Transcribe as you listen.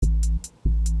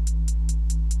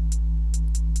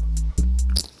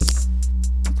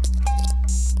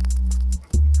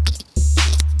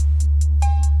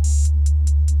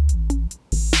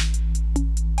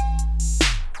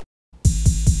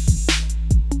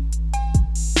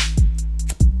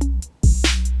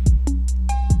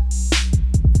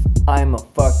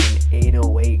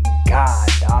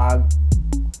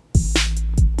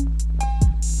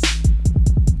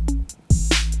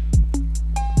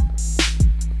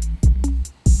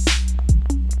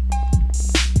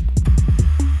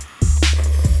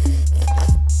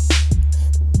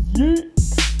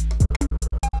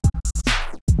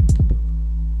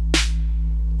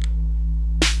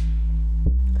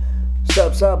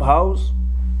What's up, hoes?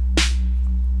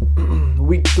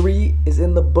 Week 3 is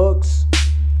in the books.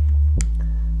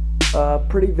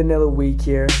 Pretty vanilla week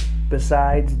here.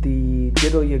 Besides the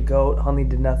Diddle Ya Goat, Honey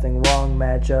Did Nothing Wrong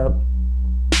matchup.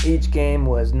 Each game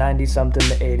was 90-something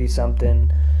to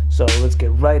 80-something. So let's get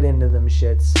right into them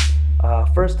shits.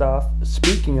 First off,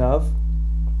 speaking of,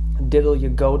 Diddle Ya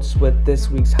Goats with this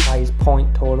week's highest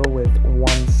point total with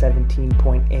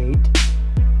 117.8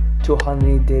 to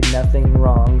Honey Did Nothing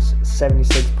Wrong's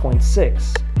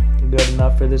 76.6. Good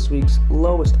enough for this week's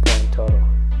lowest point total.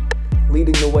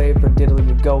 Leading the way for Diddle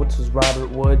Ya Goats was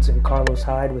Robert Woods and Carlos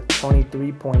Hyde with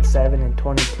 23.7 and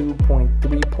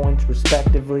 22.3 points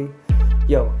respectively.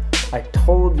 Yo, I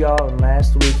told y'all in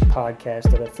last week's podcast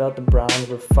that I felt the Browns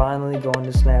were finally going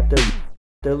to snap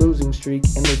their losing streak,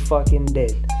 and they fucking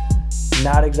did.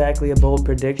 Not exactly a bold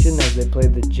prediction as they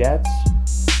played the Jets,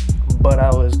 but I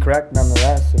was correct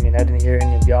nonetheless. I mean, I didn't hear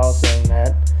any of y'all saying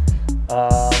that.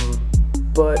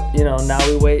 But, you know, now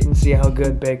we wait and see how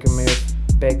good Baker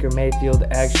Mayfield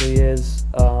actually is.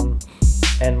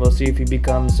 And we'll see if he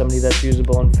becomes somebody that's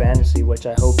usable in fantasy, which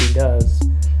I hope he does.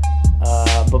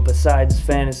 But besides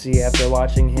fantasy, after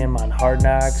watching him on Hard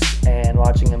Knocks and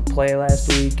watching him play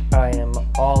last week, I am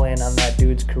all in on that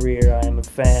dude's career. I am a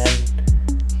fan.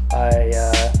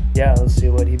 Let's see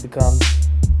what he becomes.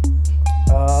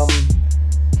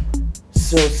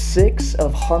 So 6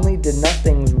 of Honey Did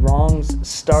Nothing Wrong's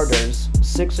starters,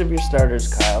 6 of your starters,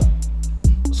 Kyle,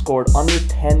 scored under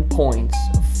 10 points,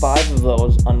 5 of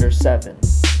those under 7.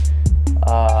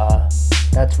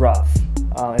 That's rough.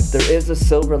 If there is a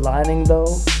silver lining,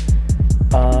 though,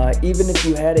 even if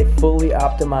you had a fully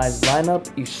optimized lineup,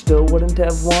 you still wouldn't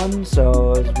have won,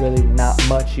 so there's really not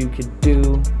much you could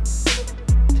do.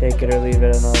 Take it or leave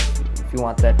it. I don't know if you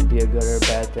want that to be a good or a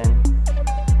bad thing.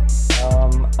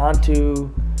 On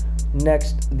to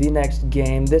the next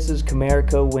game. This is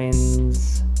Comerica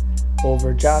wins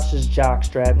over Josh's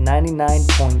Jockstrap,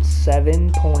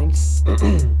 99.7 points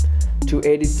to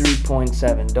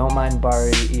 83.7. Don't mind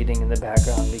Barry eating in the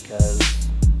background because...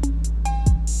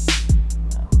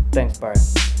 thanks, Barry.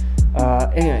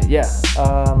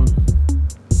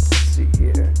 Let's see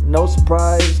here. No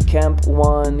surprise, Kemp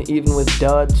won even with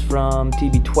duds from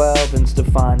TB12 and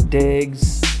Stephon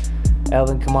Diggs.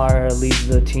 Alvin Kamara leads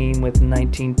the team with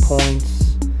 19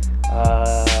 points.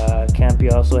 Kemp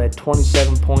also had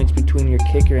 27 points between your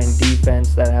kicker and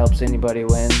defense. That helps anybody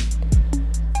win.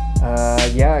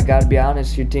 I gotta be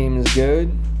honest, your team is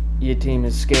good. Your team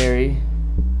is scary.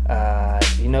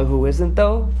 You know who isn't,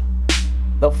 though?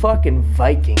 The fucking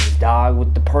Vikings, dog,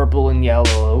 with the purple and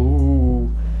yellow. Ooh.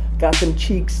 Got them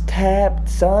cheeks tapped,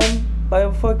 son, by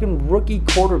a fucking rookie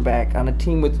quarterback on a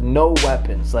team with no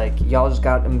weapons. Like, y'all just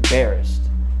got embarrassed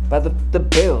by the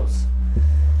Bills.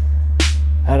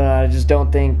 I don't know, I just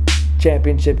don't think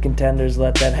championship contenders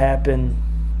let that happen.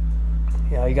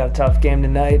 You know, you got a tough game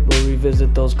tonight. We'll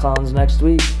revisit those clowns next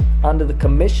week. On to the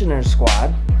commissioner's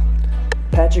squad.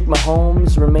 Patrick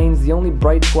Mahomes remains the only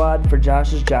bright squad for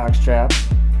Josh's Jockstrap.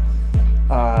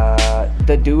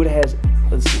 The dude has,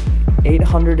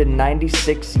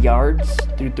 896 yards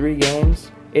through 3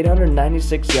 games.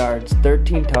 896 yards,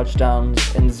 13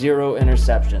 touchdowns, and 0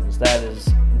 interceptions. That is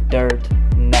dirt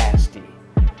nasty.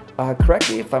 Correct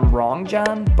me if I'm wrong,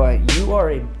 John, but you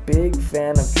are a big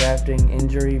fan of drafting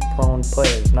injury-prone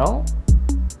players, no?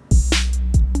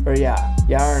 Or yeah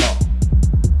or no?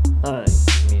 I don't know.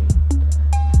 I mean,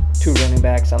 2 running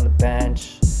backs on the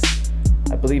bench.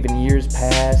 I believe in years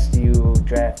past you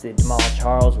drafted Jamal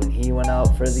Charles when he went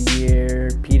out for the year.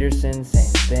 Peterson,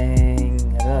 same thing.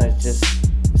 I don't know, it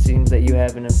seems that you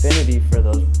have an affinity for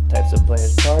those types of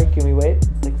players. Sorry, can we wait?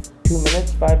 Like 2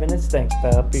 minutes, 5 minutes? Thanks,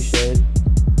 pal. Appreciate it.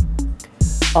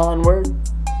 Onward.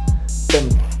 Them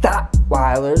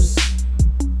Thotweilers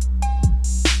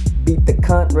beat the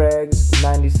Cunt Rags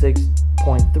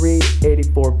 96.3,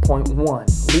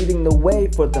 84.1. Leading the way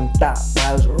for them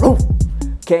Thotweilers. Roof!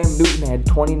 Cam Newton had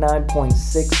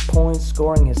 29.6 points,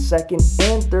 scoring his 2nd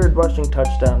and 3rd rushing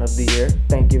touchdown of the year.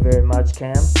 Thank you very much,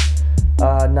 Cam.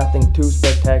 Nothing too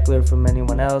spectacular from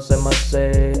anyone else, I must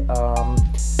say.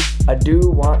 I do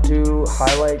want to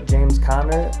highlight James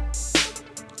Conner.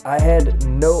 I had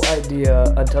no idea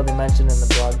until they mentioned in the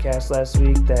broadcast last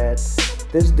week that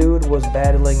this dude was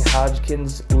battling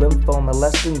Hodgkin's lymphoma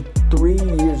less than 3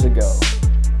 years ago.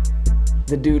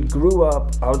 The dude grew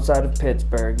up outside of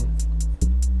Pittsburgh,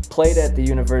 played at the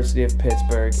University of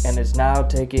Pittsburgh, and is now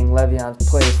taking Le'Veon's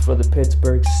place for the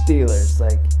Pittsburgh Steelers.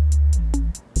 Like,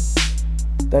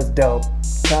 that's dope.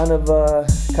 Kind of a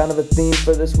theme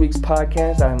for this week's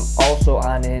podcast. I'm also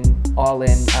all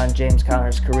in on James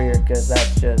Conner's career because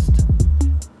that's just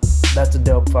That's a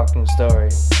dope fucking story.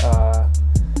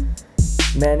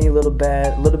 Manny, a little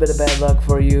bit of bad luck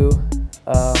for you.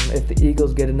 If the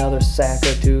Eagles get another sack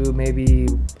or two, maybe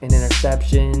an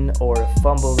interception or a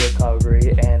fumble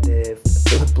recovery, and if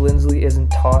Philip Lindsay isn't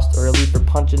tossed early for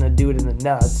punching a dude in the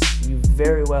nuts, you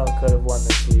very well could have won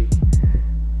this week.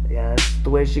 Yeah, that's the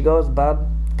way she goes, Bob.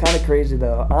 Kind of crazy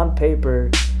though. On paper,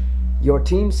 your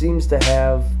team seems to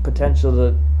have potential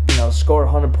to, score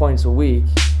 100 points a week,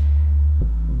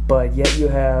 but yet you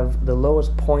have the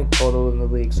lowest point total in the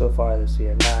league so far this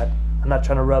year. I'm not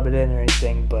trying to rub it in or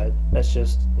anything, but that's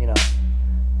just,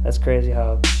 that's crazy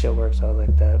how shit works out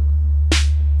like that.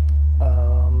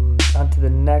 On to the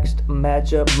next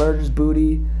matchup. Murder's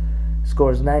Booty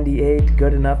scores 98,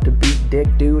 good enough to beat Dick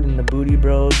Dude and the Booty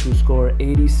Bros, who score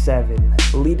 87.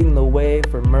 Leading the way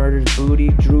for Murder's Booty,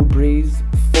 Drew Brees,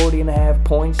 40.5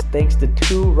 points, thanks to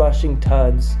 2 rushing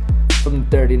tuds from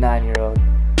the 39-year-old.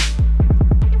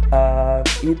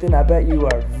 Ethan, I bet you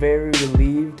are very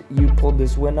relieved you pulled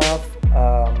this win off.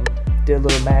 Did a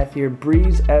little math here.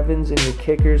 Brees, Evans, and your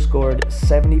kicker scored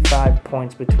 75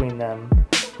 points between them,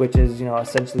 which is,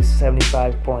 essentially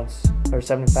 75 points, or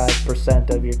 75%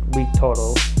 of your week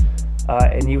total.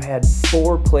 And you had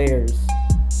 4 players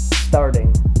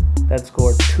starting that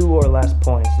scored 2 or less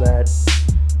points. That's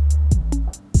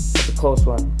a close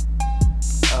one.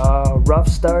 Rough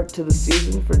start to the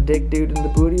season for Dick Dude and the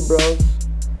Booty Bros.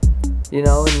 In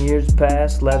years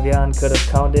past, Le'Veon could have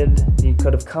counted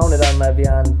on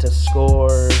Le'Veon to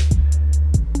score,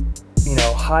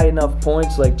 high enough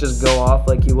points, like just go off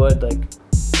like he would, like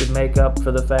to make up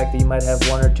for the fact that you might have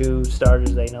 1 or 2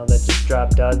 starters that, that just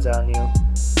drop duds on you.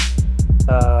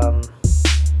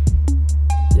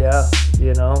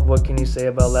 What can you say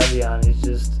about Le'Veon?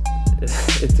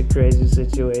 It's a crazy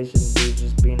situation, dude,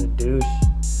 just being a douche.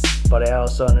 But I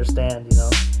also understand,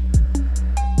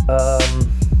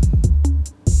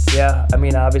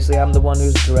 obviously I'm the one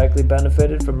who's directly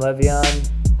benefited from Le'Veon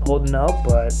holding out,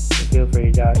 but I feel for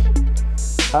you, Josh.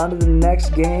 On to the next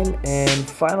game and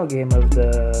final game of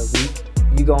the week.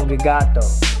 You gonna get got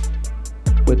though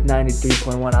with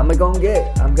 93.1. I'm gonna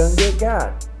get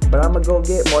got, but I'm gonna go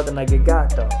get more than I get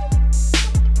got though.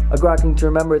 A grocking to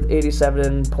remember with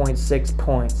 87.6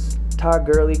 points. Todd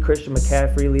Gurley, Christian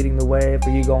McCaffrey leading the way for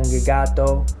You Gonna Get Got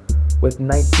though with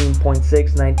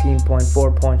 19.6,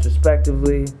 19.4 points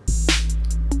respectively.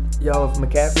 If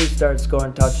McCaffrey starts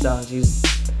scoring touchdowns, he's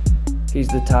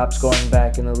the top scoring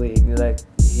back in the league.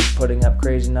 He's putting up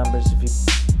crazy numbers. If he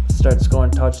starts scoring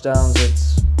touchdowns,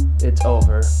 it's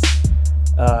over.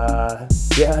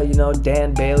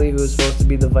 Dan Bailey, who was supposed to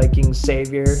be the Vikings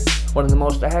savior, one of the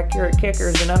most accurate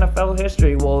kickers in NFL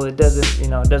history. Well, it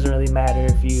doesn't really matter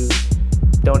if you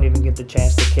don't even get the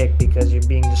chance to kick because you're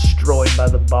being destroyed by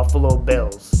the Buffalo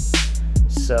Bills.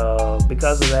 So,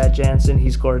 because of that, Jansen, he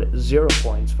scored 0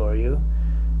 points for you.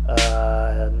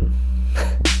 A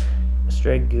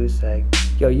straight goose egg.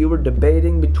 You were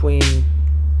debating between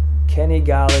Kenny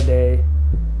Golladay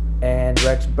and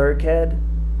Rex Burkhead,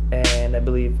 and I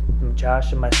believe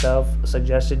Josh and myself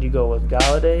suggested you go with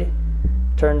Golladay.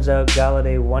 Turns out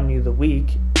Golladay won you the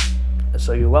week,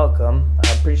 so you're welcome.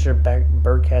 I'm pretty sure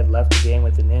Burkhead left the game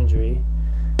with an injury.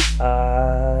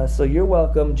 So you're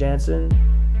welcome, Jansen.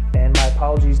 And my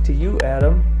apologies to you,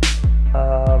 Adam.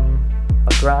 A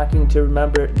grokking to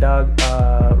remember, Doug,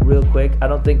 real quick. I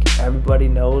don't think everybody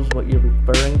knows what you're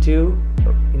referring to,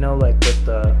 with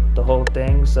the whole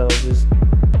thing. So just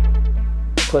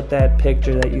put that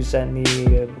picture that you sent me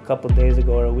a couple days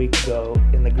ago or a week ago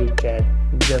in the group chat,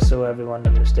 just so everyone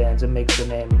understands. It makes the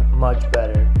name much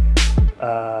better.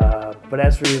 But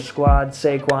as for your squad,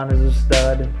 Saquon is a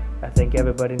stud. I think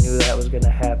everybody knew that was going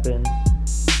to happen.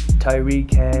 Tyreek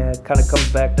kind of comes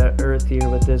back to earth here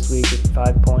with this week with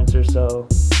 5 points or so.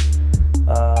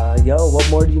 What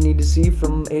more do you need to see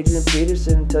from Adrian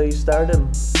Peterson until you start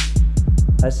him?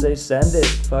 I say send it.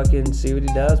 Fucking see what he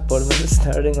does. Put him in the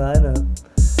starting lineup.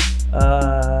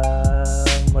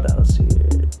 What else here?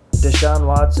 Deshaun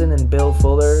Watson and Bill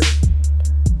Fuller.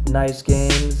 Nice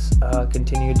games.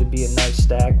 Continued to be a nice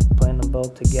stack. Playing them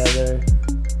both together.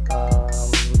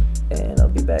 And I'll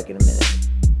be back in a minute.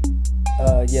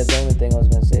 The only thing I was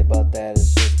going to say about that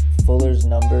is just Fuller's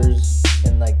numbers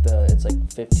in it's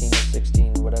 15 or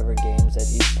 16 whatever games that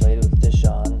he's played with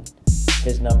Deshaun.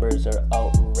 His numbers are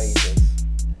outrageous.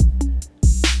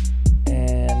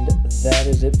 And that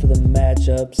is it for the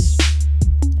matchups.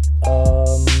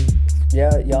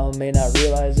 Y'all may not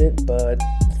realize it, but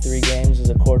 3 games is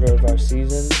a quarter of our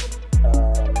season.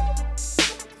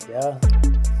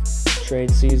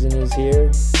 Trade season is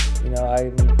here.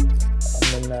 I'm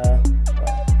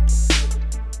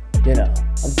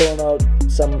in I'm throwing out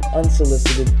some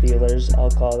unsolicited feelers, I'll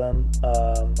call them.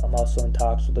 I'm also in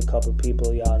talks with a couple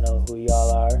people. Y'all know who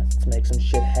y'all are. Let's make some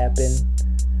shit happen.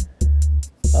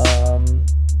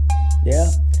 Yeah.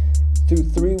 Through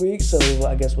 3 weeks, so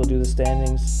I guess we'll do the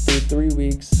standings. Through 3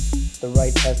 weeks, the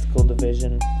right testicle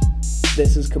division.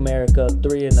 This is Comerica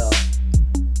 3-0.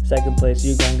 Second place,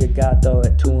 You Gon' Get Gato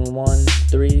at 2-1.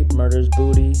 3, Murder's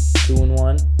Booty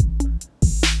 2-1.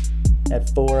 At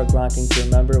 4, Gronking to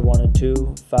Remember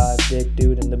 1-2. 5, Dick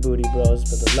Dude and the Booty Bros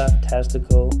for the left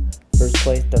testicle. First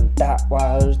place, Them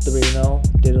Dotweilers 3-0.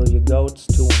 Diddle Ya Goats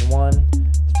 2-1.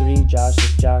 3,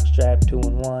 Josh's Jockstrap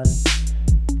 2-1.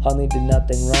 Huntley Did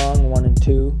Nothing Wrong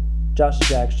 1-2. Josh's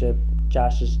Jockstrap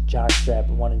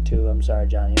 1-2. I'm sorry,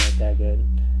 John, you ain't that good.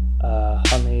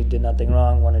 Huntley Did Nothing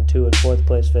Wrong 1-2. At 4th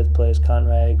place, 5th place,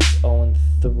 Conrags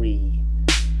 0-3.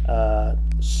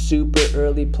 Super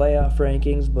early playoff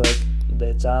rankings, but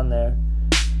it's on there.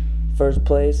 First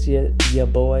place, ya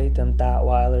boy, Them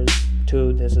Dotweilers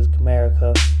 2. This is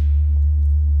Comerica.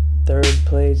 Third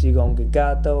place, You Gon' Get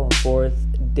Gato. And 4th,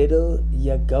 Diddle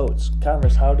Ya Goats.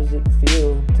 Converse, how does it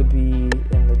feel to be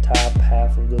in the top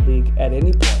half of the league at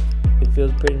any point? It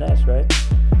feels pretty nice, right?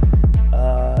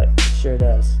 It sure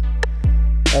does.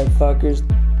 Alright, fuckers.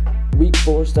 Week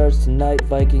 4 starts tonight.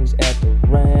 Vikings at the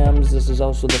Rams. This is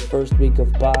also the first week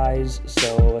of buys,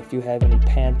 so if you have any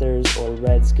Panthers or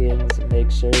Redskins,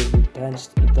 make sure you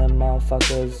benched them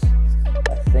motherfuckers.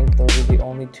 I think those are the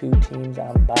only 2 teams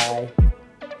on bye.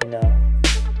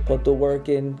 Put the work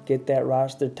in, get that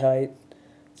roster tight.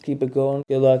 Let's keep it going.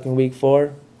 Good luck in week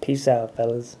 4. Peace out,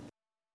 fellas.